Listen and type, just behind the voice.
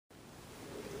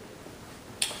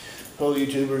Hello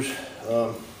YouTubers,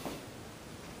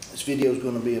 this video is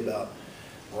going to be about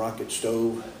rocket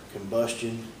stove,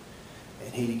 combustion,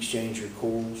 and heat exchanger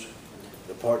coils.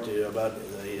 The part about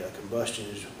the combustion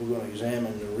is we're going to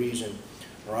examine the reason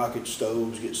rocket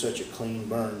stoves get such a clean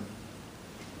burn.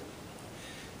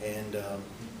 And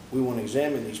we want to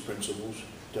examine these principles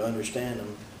to understand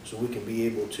them so we can be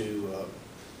able to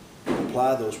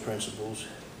apply those principles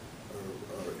or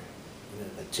in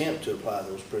an attempt to apply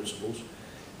those principles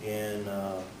in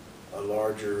a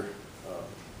larger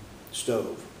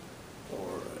stove,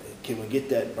 or can we get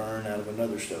that burn out of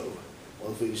another stove?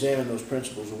 Well, if we examine those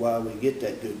principles of why we get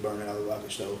that good burn out of the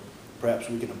rocket stove, perhaps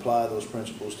we can apply those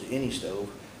principles to any stove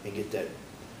and get that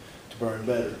to burn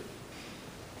better.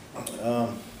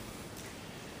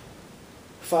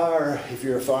 Fire, if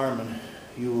you're a fireman,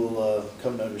 you will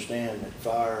come to understand that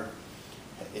fire,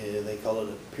 they call it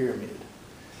a pyramid,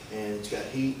 and it's got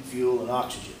heat, fuel, and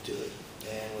oxygen to it.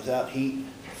 And without heat,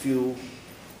 fuel,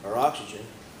 or oxygen,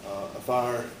 a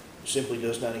fire simply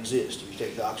does not exist. If you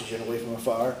take the oxygen away from a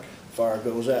fire, fire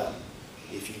goes out.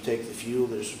 If you take the fuel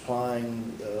that's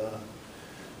supplying the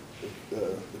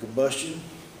combustion,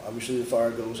 obviously the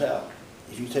fire goes out.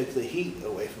 If you take the heat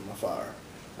away from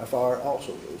a fire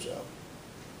also goes out.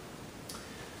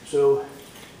 So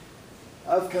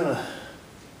I've kind of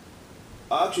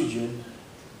oxygen,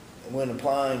 when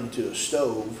applying to a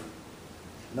stove,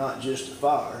 not just a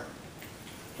fire,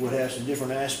 would have some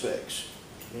different aspects.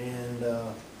 And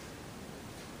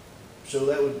so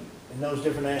that would, in those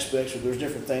different aspects, or there's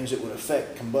different things that would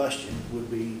affect combustion,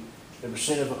 would be the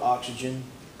percent of oxygen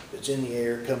that's in the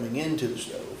air coming into the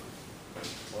stove.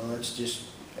 Well, that's just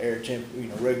air temp,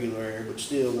 regular air, but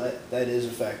still that is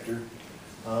a factor.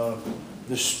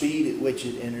 The speed at which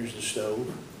it enters the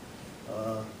stove,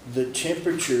 the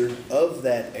temperature of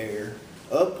that air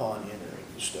upon entering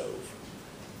the stove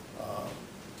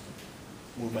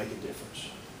will make a difference.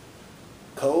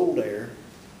 Cold air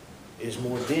is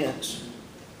more dense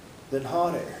than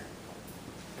hot air.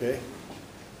 Okay,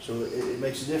 so it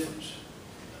makes a difference.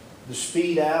 The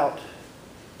speed out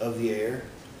of the air,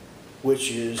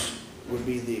 which would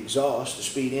be the exhaust. The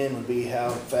speed in would be how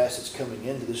fast it's coming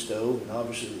into the stove, and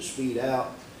obviously the speed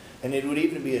out. And it would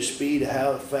even be a speed of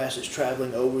how fast it's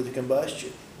traveling over the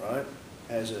combustion, right?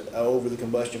 Over the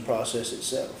combustion process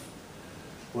itself.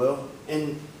 Well,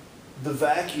 in the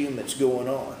vacuum that's going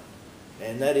on,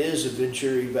 and that is a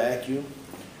Venturi vacuum.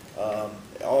 All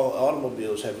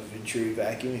automobiles have a Venturi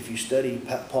vacuum. If you study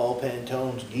Paul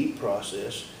Pantone's Geek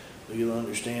process, you'll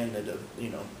understand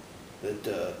that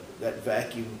that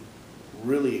vacuum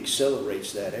really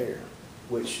accelerates that air,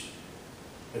 which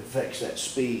affects that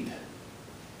speed.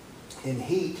 In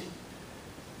heat,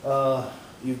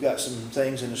 you've got some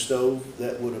things in a stove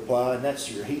that would apply, and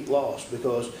that's your heat loss.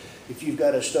 Because if you've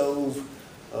got a stove,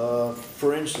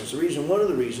 for instance, one of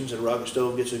the reasons that a rocket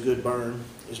stove gets a good burn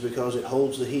is because it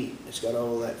holds the heat. It's got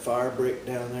all that fire brick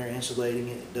down there insulating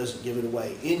it. It doesn't give it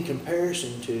away, in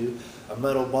comparison to a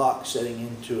metal box setting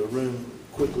into a room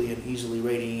quickly and easily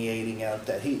radiating out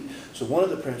that heat. So one of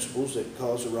the principles that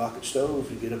cause a rocket stove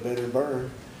to get a better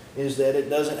burn is that it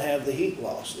doesn't have the heat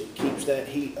loss. It keeps that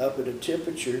heat up at a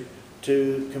temperature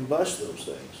to combust those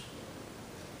things.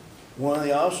 One of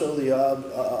the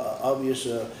obvious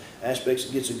aspects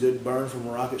that gets a good burn from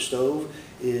a rocket stove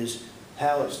is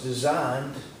how it's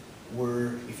designed,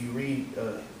 where if you read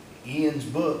Ian's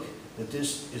book, that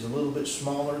this is a little bit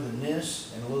smaller than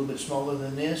this and a little bit smaller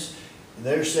than this.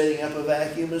 They're setting up a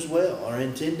vacuum as well, or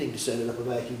intending to set it up a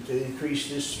vacuum to increase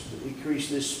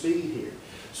this speed here.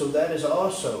 So that is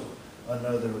also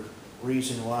another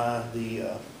reason why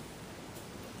the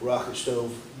rocket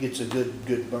stove gets a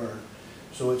good burn.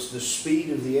 So it's the speed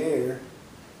of the air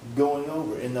going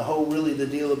over. And the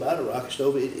deal about a rocket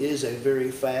stove, it is a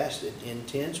very fast and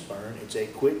intense burn. It's a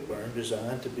quick burn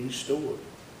designed to be stored.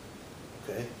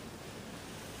 Okay.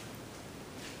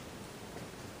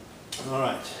 All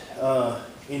right.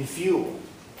 In fuel,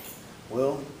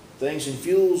 well, things in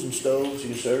fuels and stoves,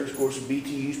 there's of course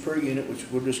BTUs per unit, which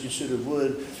we'll just consider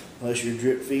wood unless you're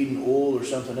drip feeding oil or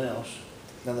something else.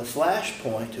 Now the flash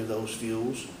point of those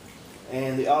fuels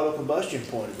and the auto combustion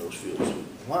point of those fuels.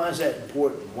 Why is that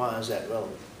important? Why is that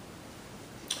relevant?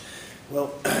 Well,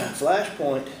 flash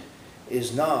point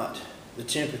is not the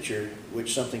temperature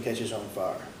which something catches on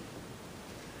fire.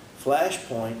 Flash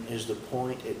point is the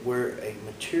point at where a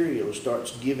material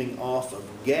starts giving off of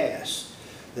gas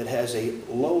that has a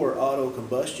lower auto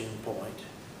combustion point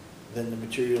than the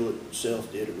material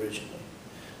itself did originally.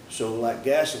 So like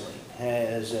gasoline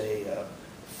has a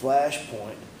flash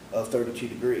point of 32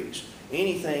 degrees.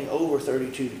 Anything over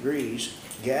 32 degrees,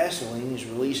 gasoline is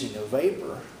releasing a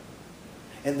vapor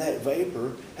And that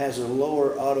vapor has a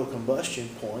lower auto combustion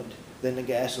point than the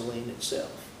gasoline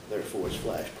itself. Therefore, its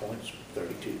flash point is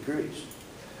 32 degrees.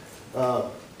 The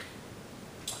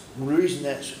reason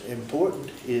that's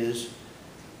important is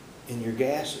in your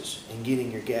gases and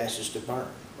getting your gases to burn,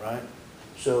 right?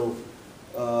 So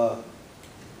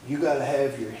you got to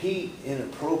have your heat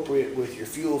inappropriate with your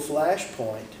fuel flash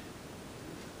point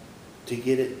to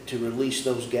get it to release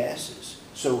those gases.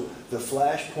 So the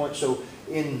flash point, so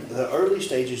in the early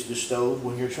stages of the stove,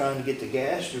 when you're trying to get the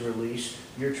gas to release,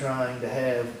 you're trying to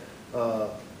have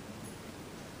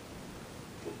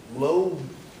low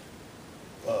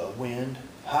wind,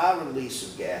 high release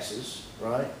of gases,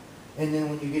 right? And then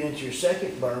when you get into your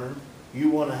second burn, you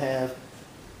want to have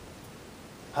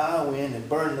high wind and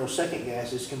burn those second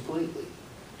gases completely,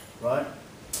 right?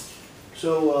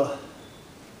 So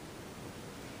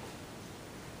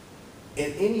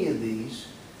in any of these,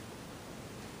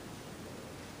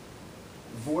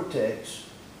 vortex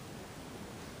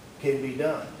can be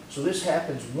done. So this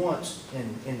happens once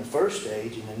in the first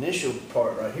stage, in the initial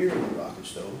part right here in the rocket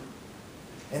stove.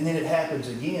 And then it happens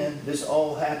again. This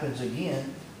all happens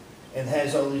again and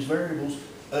has all these variables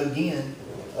again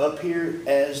up here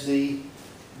as the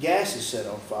gas is set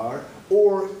on fire.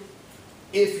 Or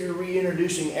if you're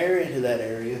reintroducing air into that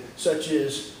area, such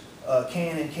as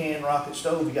can rocket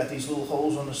stove, you got these little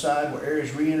holes on the side where air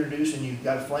is reintroduced and you've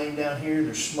got a flame down here,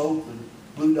 there's smoke, the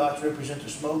blue dots represent the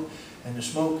smoke, and the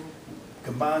smoke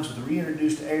combines with the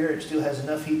reintroduced air, it still has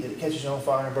enough heat that it catches on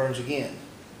fire and burns again,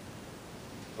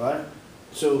 right?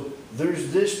 So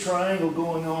there's this triangle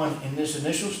going on in this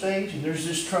initial stage, and there's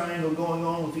this triangle going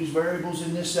on with these variables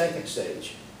in this second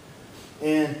stage.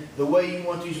 And the way you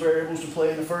want these variables to play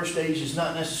in the first stage is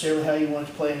not necessarily how you want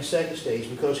it to play in the second stage,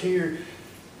 because here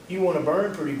you want to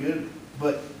burn pretty good,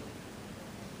 but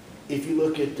if you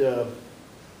look at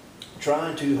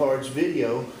Trying Too Hard's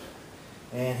video,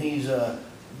 and he's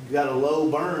got a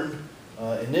low burn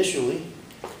initially,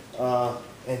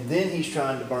 and then he's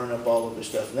trying to burn up all of his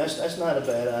stuff, and that's not a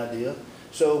bad idea.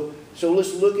 So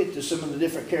let's look at some of the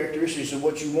different characteristics of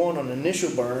what you want on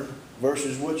initial burn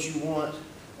versus what you want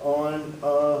on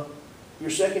your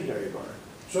secondary burn.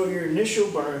 So your initial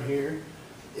burn here,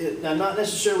 now not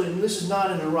necessarily, and this is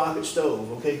not in a rocket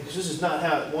stove, okay, because this is not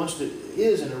how it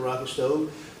is in a rocket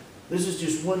stove. This is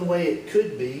just one way it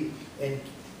could be, and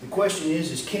the question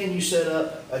is can you set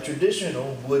up a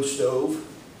traditional wood stove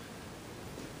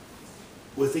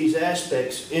with these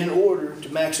aspects in order to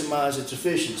maximize its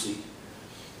efficiency?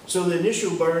 So the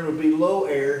initial burn would be low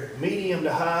air, medium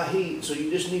to high heat, so you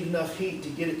just need enough heat to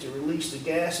get it to release the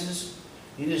gases.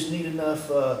 You just need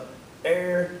enough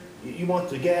air. You want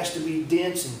the gas to be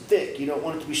dense and thick. You don't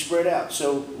want it to be spread out.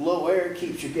 So low air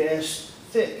keeps your gas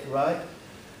thick, right?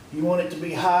 You want it to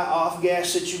be high off gas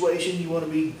situation. You want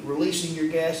to be releasing your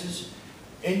gases.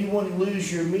 And you want to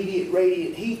lose your immediate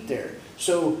radiant heat there.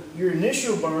 So your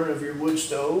initial burn of your wood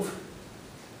stove,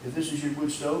 if this is your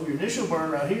wood stove, your initial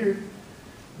burn right here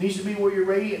needs to be where your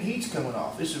radiant heat's coming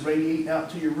off. This is radiating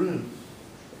out to your room,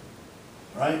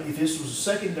 right? If this was a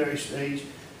secondary stage,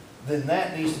 then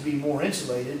that needs to be more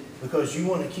insulated, because you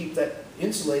want to keep that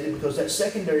insulated, because that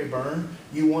secondary burn,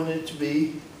 you want it to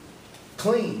be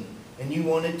clean, and you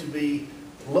want it to be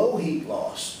low heat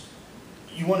loss.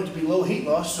 You want it to be low heat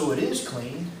loss so it is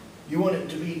clean. You want it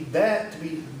to be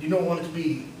you don't want it to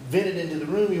be vented into the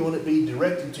room, you want it to be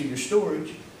directed to your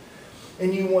storage.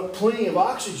 And you want plenty of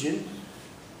oxygen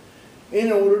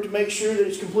in order to make sure that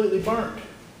it's completely burnt,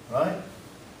 right?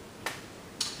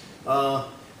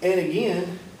 And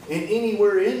again, and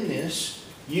anywhere in this,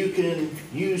 you can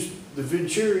use the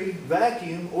Venturi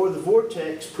vacuum or the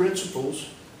vortex principles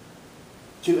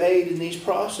to aid in these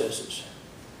processes.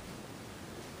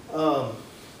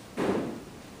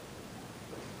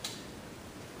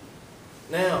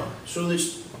 Now, so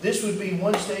this would be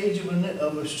one stage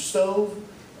of a stove,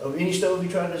 of any stove you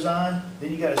try to design.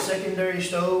 Then you got a secondary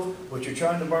stove, which you're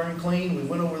trying to burn clean. We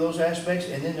went over those aspects.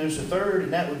 And then there's a third,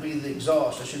 and that would be the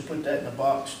exhaust. I should put that in a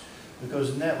box, because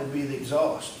then that would be the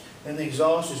exhaust. And the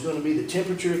exhaust is going to be the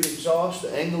temperature of the exhaust,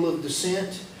 the angle of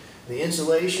descent, the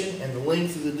insulation, and the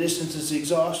length of the distance that the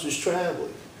exhaust is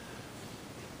traveling.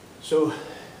 So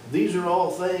these are all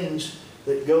things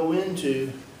that go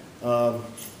into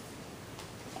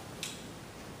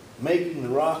making the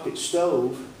rocket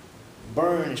stove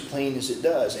burn as clean as it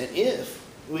does. And if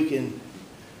we can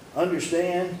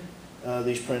understand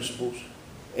these principles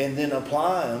and then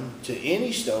apply them to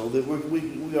any stove, that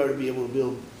we ought to be able to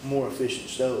build more efficient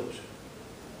stoves.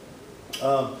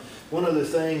 One other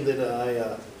thing that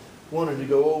I wanted to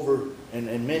go over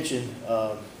and mention,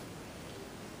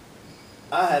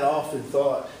 I had often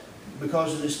thought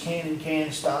because of this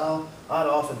can style, I'd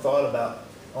often thought about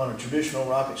on a traditional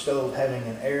rocket stove having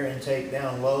an air intake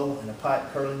down low and a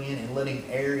pipe curling in and letting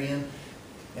air in.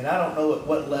 And I don't know at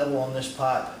what level on this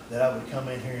pipe that I would come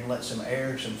in here and let some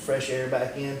air, some fresh air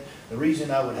back in. The reason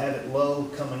I would have it low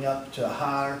coming up to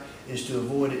higher is to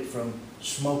avoid it from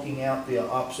smoking out the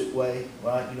opposite way,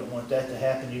 right? You don't want that to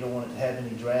happen. You don't want it to have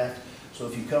any draft. So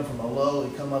if you come from a low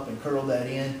and come up and curl that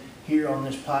in here on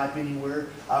this pipe anywhere,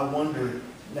 I wonder,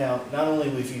 now, not only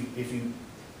if you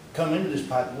come into this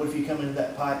pipe, what if you come into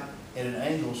that pipe at an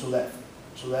angle so that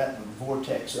would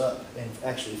vortex up and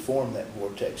actually form that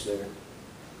vortex there.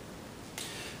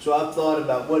 So I've thought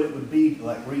about what it would be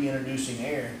like reintroducing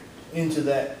air into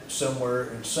that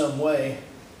somewhere in some way,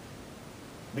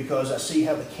 because I see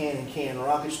how the can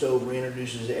rocket stove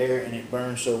reintroduces the air and it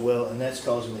burns so well, and that's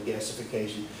causing the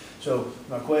gasification. So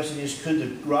my question is, could the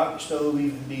rocket stove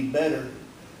even be better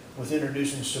with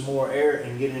introducing some more air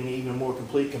and getting even more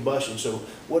complete combustion? So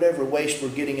whatever waste we're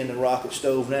getting in the rocket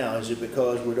stove now, is it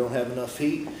because we don't have enough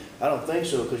heat? I don't think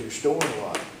so, because you're storing a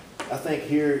lot. I think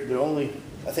here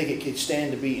I think it could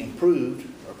stand to be improved,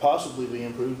 or possibly be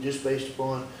improved, just based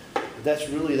upon that's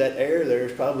really, that air there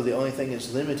is probably the only thing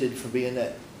that's limited from being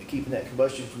that, keeping that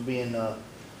combustion from being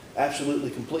absolutely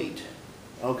complete.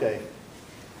 Okay.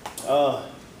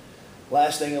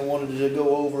 Last thing I wanted to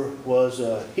go over was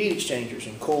heat exchangers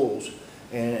and coils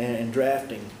and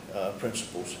drafting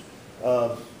principles.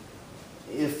 I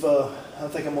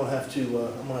think I'm going to have to,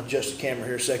 I'm going to adjust the camera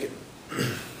here a second.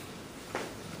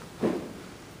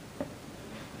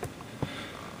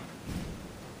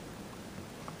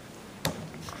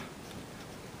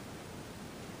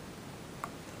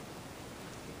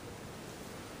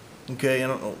 Okay, I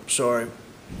don't know, sorry.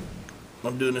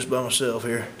 I'm doing this by myself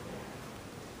here.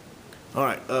 All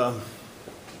right,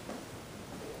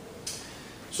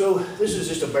 so this is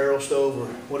just a barrel stove, or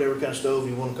whatever kind of stove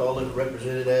you want to call it,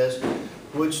 represented as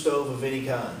wood stove of any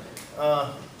kind.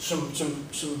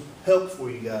 Some help for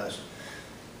you guys.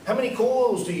 How many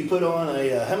coils do you put on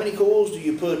a? How many coils do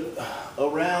you put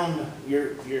around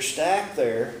your stack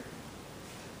there?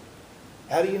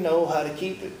 How do you know how to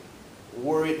keep it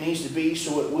where it needs to be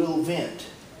so it will vent?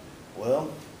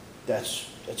 Well, that's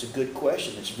a good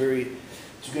question. It's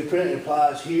a good print. It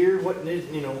applies here, and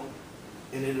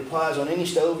it applies on any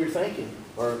stove you're thinking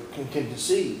or can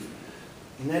conceive.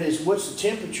 And that is, what's the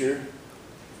temperature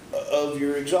of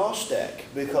your exhaust stack?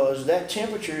 Because that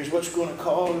temperature is what's going to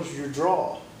cause your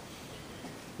draw.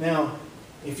 Now,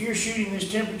 if you're shooting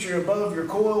this temperature above your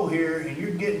coil here and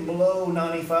you're getting below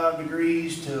 95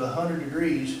 degrees to 100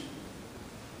 degrees,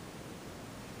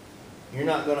 you're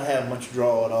not going to have much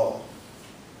draw at all.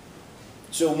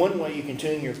 So one way you can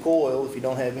tune your coil, if you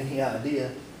don't have any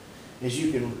idea, is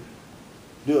you can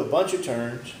do a bunch of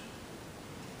turns.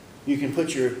 You can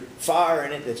put your fire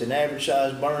in it that's an average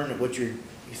size burn at what you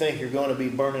think you're going to be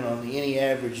burning on any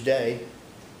average day,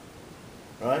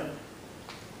 right?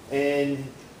 And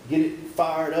get it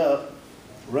fired up,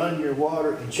 run your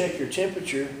water, and check your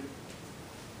temperature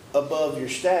above your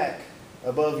stack,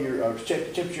 or check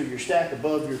the temperature of your stack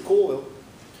above your coil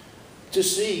to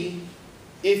see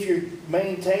if you're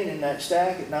maintaining that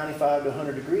stack at 95 to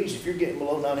 100 degrees. If you're getting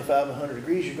below 95 to 100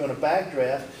 degrees, you're going to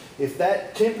backdraft. If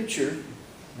that temperature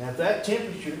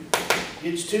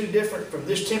gets too different from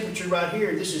this temperature right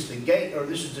here, this is the gate, or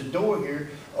this is the door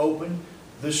here, open,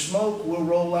 the smoke will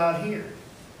roll out here.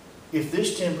 If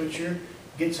this temperature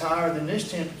gets higher than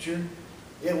this temperature,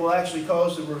 it will actually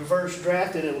cause the reverse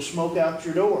draft and it will smoke out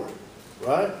your door,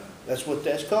 right? That's what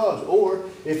that's caused. Or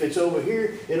if it's over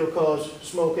here, it'll cause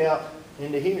smoke out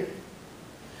into here.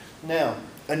 Now,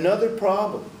 another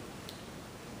problem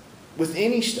with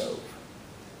any stove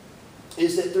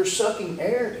is that they're sucking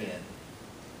air in,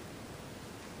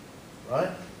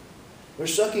 right? They're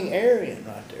sucking air in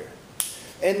right there.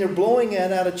 And they're blowing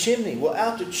it out a chimney. Well,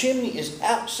 out the chimney is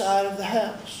outside of the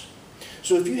house.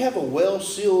 So if you have a well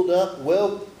sealed up,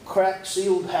 well cracked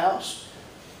sealed house,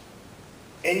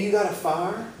 and you got a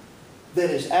fire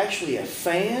that is actually a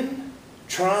fan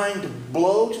trying to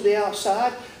blow to the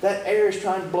outside, that air is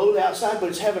trying to blow to the outside, but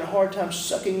it's having a hard time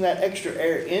sucking that extra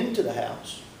air into the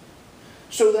house.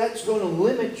 So that's going to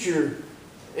limit your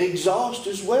exhaust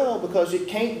as well, because it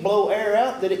can't blow air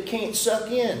out that it can't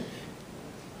suck in.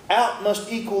 Out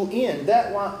must equal in.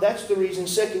 That's the reason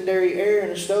secondary air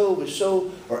in a stove is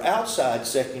so, or outside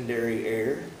secondary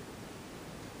air,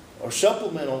 or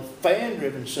supplemental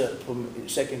fan-driven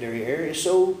secondary air is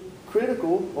so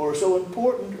critical, or so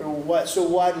important, or so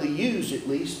widely used, at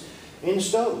least, in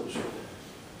stoves.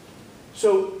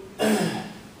 So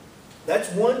that's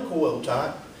one coil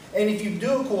type. And if you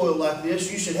do a coil like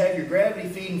this, you should have your gravity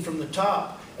feeding from the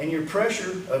top and your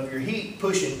pressure of your heat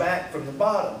pushing back from the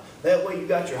bottom. That way you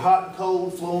got your hot and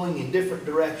cold flowing in different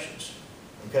directions,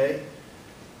 okay?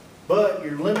 But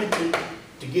you're limited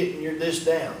to getting this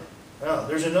down. Now,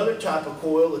 there's another type of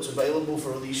coil that's available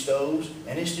for these stoves,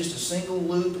 and it's just a single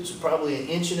loop. It's probably 1.5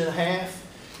 inches,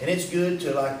 and it's good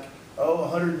to like,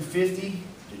 150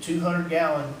 to 200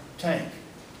 gallon tank.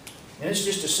 And it's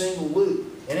just a single loop,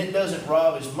 and it doesn't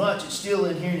rob as much. It's still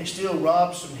in here, and it still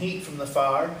robs some heat from the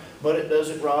fire, but it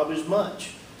doesn't rob as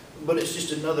much. But it's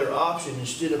just another option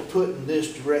instead of putting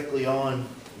this directly on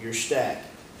your stack,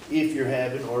 if you're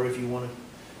having, or if you want to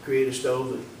create a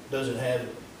stove that doesn't have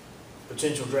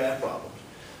potential draft problems.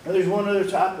 Now there's one other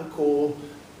type of coil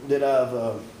that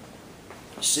I've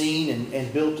seen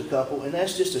and built a couple, and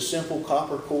that's just a simple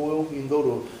copper coil. You can go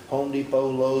to Home Depot,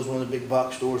 Lowe's, one of the big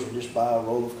box stores, and just buy a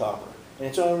roll of copper. And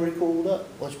it's already coiled up.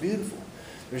 Well, it's beautiful.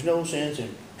 There's no sense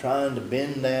in trying to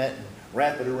bend that and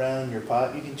wrap it around your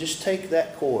pipe. You can just take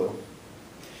that coil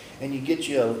and you get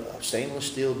you a stainless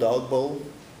steel dog bowl.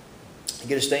 You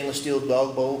get a stainless steel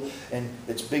dog bowl, and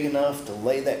it's big enough to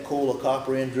lay that coil of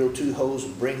copper in, drill 2 holes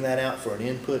and bring that out for an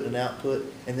input and output,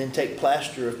 and then take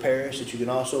plaster of Paris that you can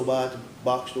also buy at the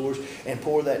box stores and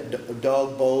pour that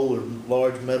dog bowl or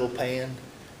large metal pan,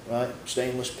 right,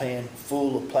 stainless pan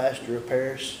full of plaster of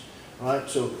Paris. Right,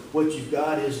 so what you've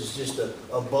got is just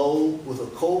a bowl with a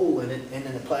coal in it, and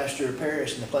then a plaster of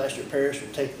Paris, and the plaster of Paris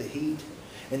will take the heat.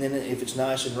 And then if it's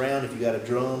nice and round, if you got a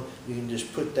drum, you can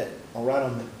just put that right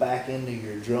on the back end of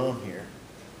your drum here,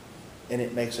 and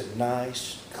it makes a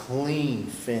nice, clean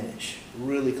finish,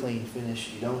 really clean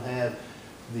finish. You don't have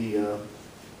the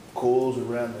coils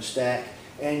around the stack,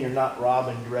 and you're not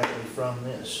robbing directly from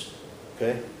this.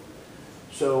 Okay,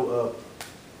 so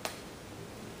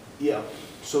yeah.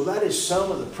 So that is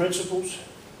some of the principles,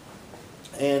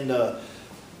 and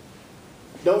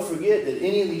don't forget that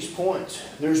any of these points,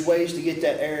 there's ways to get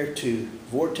that air to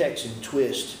vortex and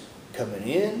twist coming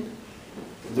in.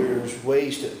 There's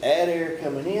ways to add air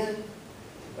coming in.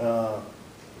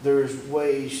 There's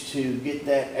ways to get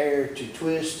that air to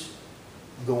twist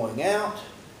going out,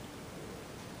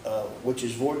 which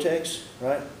is vortex,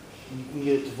 right? You can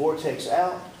get the vortex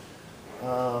out,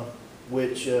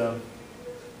 which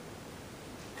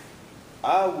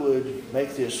I would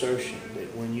make the assertion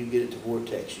that when you get it to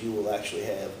vortex, you will actually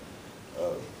have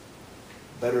a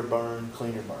better burn,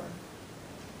 cleaner burn.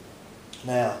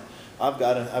 Now, I've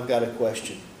got a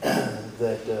question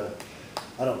that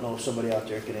I don't know if somebody out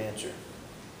there can answer.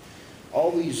 All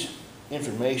these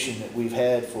information that we've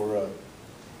had for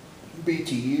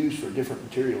BTUs for different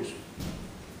materials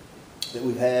that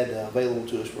we've had available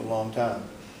to us for a long time.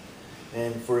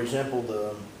 And for example,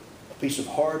 a piece of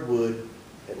hardwood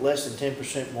at less than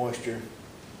 10% moisture,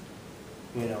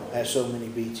 has so many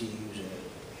BTUs in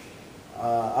it.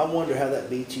 I wonder how that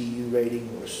BTU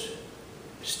rating was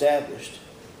established.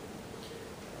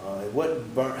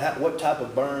 What type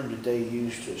of burn did they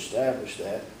use to establish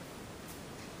that?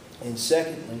 And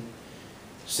secondly,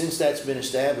 since that's been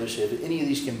established, have any of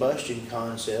these combustion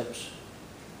concepts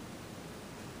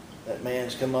that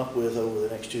man's come up with over the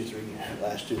last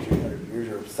 200-300 years,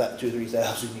 or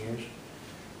 2,000-3,000 years,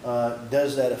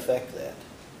 does that affect that?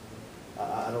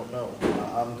 I don't know.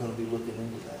 I'm going to be looking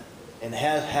into that. And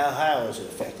how has it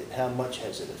affected? How much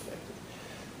has it affected?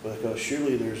 Because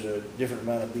surely there's a different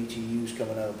amount of BTUs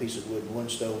coming out of a piece of wood in one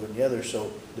stove than the other,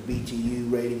 so the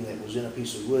BTU rating that was in a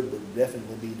piece of wood would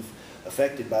definitely be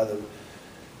affected by the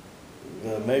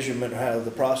measurement, how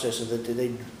the process that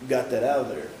they got that out of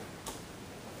there.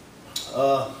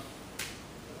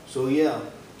 So yeah,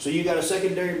 so you got a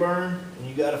secondary burn, and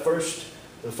you got the first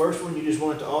one you just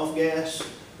want it to off gas.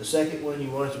 The second one you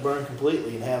want it to burn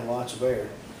completely and have lots of air.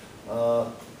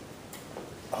 I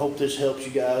hope this helps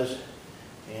you guys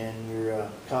and your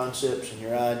concepts and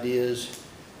your ideas.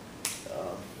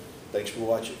 Thanks for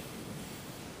watching.